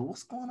companies said, well,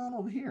 what's going on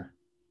over here?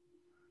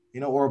 You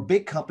know, or a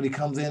big company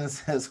comes in and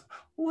says,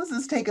 what's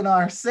this taking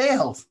our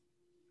sales?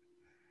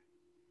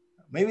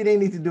 Maybe they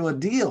need to do a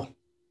deal.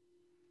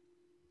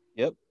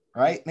 Yep.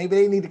 Right? Maybe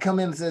they need to come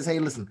in and says, hey,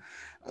 listen,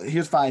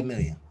 here's $5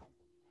 million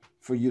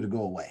for you to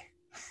go away.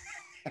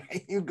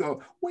 You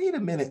go, wait a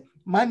minute,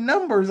 my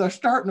numbers are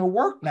starting to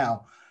work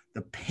now.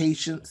 The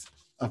patience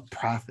of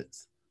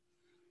profits.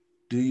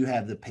 Do you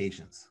have the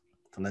patience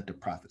to let the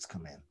profits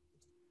come in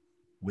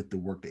with the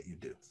work that you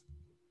do?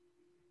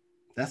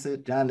 That's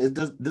it, John.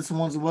 This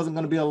one wasn't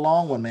going to be a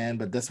long one, man,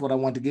 but that's what I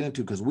want to get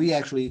into, because we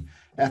actually,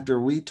 after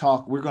we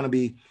talk, we're going to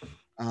be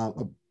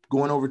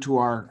going over to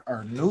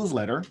our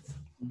newsletter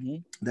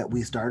that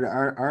we started,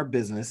 our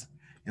business,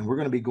 and we're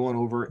going to be going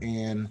over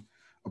and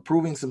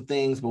approving some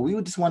things, but we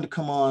just wanted to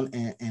come on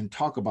and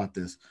talk about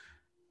this.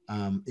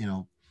 You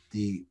know,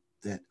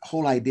 that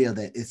whole idea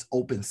that it's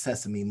open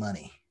sesame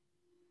money.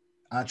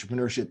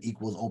 Entrepreneurship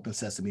equals open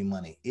sesame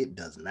money. It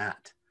does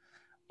not,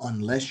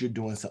 unless you're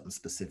doing something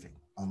specific,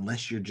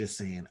 unless you're just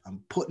saying,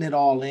 I'm putting it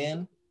all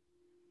in,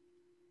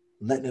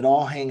 letting it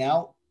all hang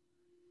out.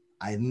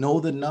 I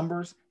know the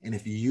numbers. And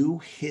if you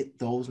hit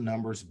those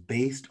numbers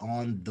based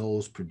on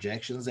those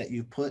projections that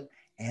you put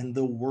and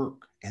the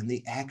work and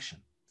the action,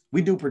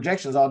 we do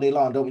projections all day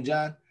long, don't we,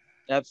 John?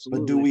 Absolutely.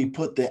 But do we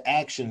put the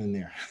action in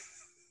there?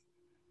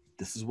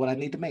 This is what I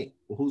need to make.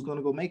 Well, who's going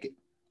to go make it?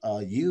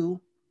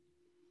 You.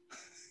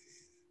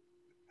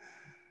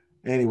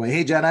 Anyway,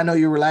 hey, John, I know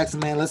you're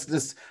relaxing, man.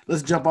 Let's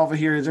jump off of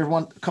here. Is there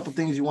a couple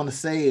things you want to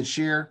say and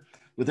share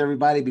with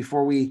everybody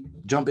before we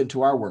jump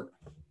into our work?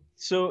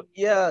 So,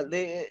 yeah,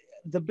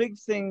 the big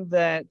thing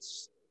that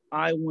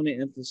I want to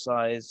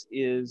emphasize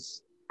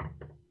is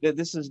that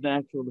this is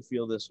natural to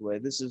feel this way.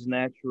 This is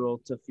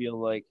natural to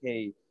feel like,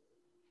 hey,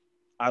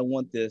 I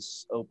want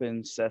this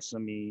open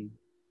sesame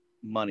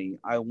money.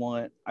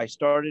 I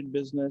started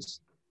business,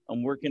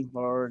 I'm working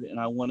hard, and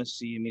I want to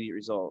see immediate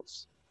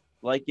results.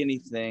 Like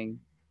anything,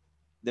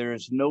 there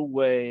is no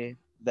way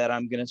that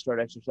I'm going to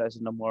start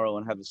exercising tomorrow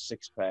and have a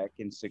six-pack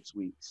in 6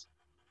 weeks.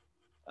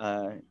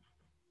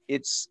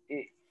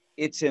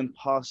 It's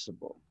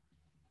impossible.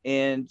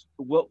 And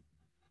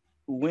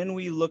when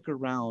we look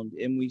around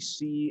and we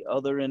see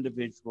other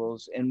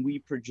individuals and we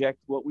project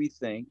what we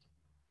think,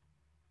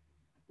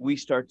 we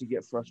start to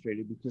get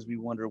frustrated because we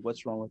wonder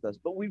what's wrong with us.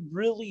 But we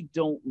really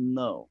don't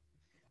know.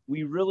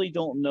 We really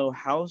don't know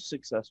how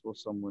successful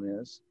someone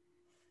is.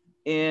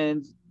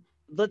 And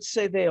let's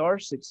say they are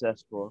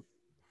successful.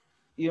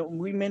 You know,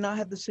 we may not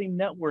have the same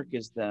network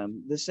as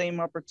them, the same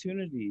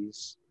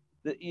opportunities.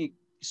 The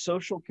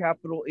social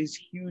capital is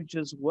huge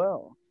as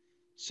well.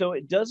 So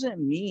it doesn't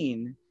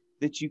mean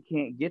that you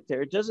can't get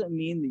there. It doesn't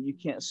mean that you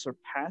can't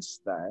surpass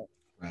that.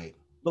 Right.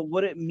 But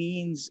what it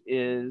means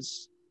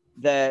is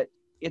that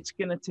it's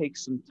going to take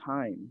some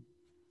time.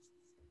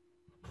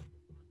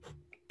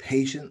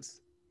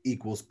 Patience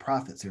equals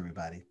profits,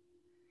 everybody.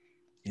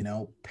 You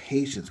know,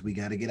 patience. We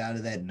got to get out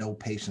of that no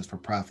patience for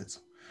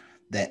profits.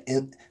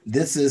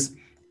 This is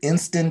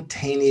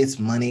instantaneous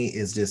money,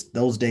 is just,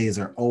 those days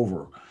are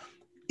over.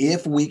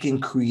 If we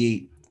can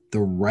create the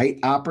right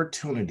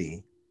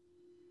opportunity,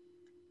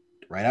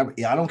 right?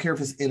 I don't care if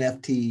it's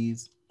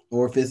NFTs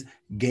or if it's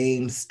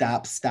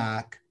GameStop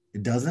stock,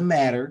 it doesn't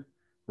matter,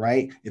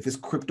 right? If it's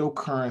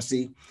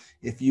cryptocurrency,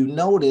 if you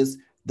notice,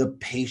 the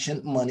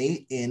patient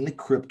money in the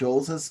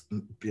cryptos is,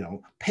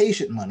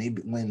 patient money.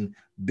 When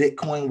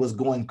Bitcoin was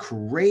going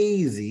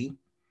crazy,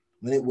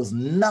 when it was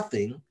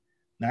nothing,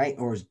 right?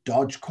 Or as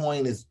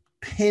Dogecoin is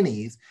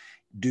pennies,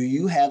 do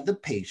you have the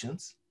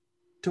patience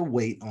to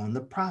wait on the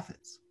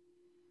profits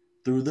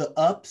through the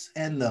ups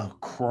and the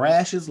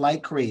crashes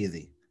like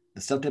crazy?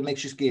 The stuff that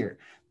makes you scared.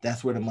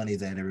 That's where the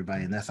money's at,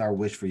 everybody. And that's our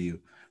wish for you.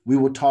 We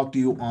will talk to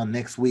you on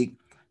next week.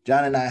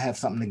 John and I have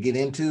something to get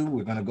into.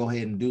 We're going to go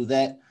ahead and do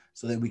that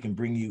so that we can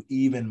bring you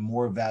even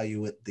more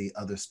value with the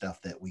other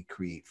stuff that we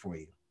create for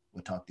you.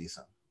 We'll talk to you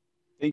soon.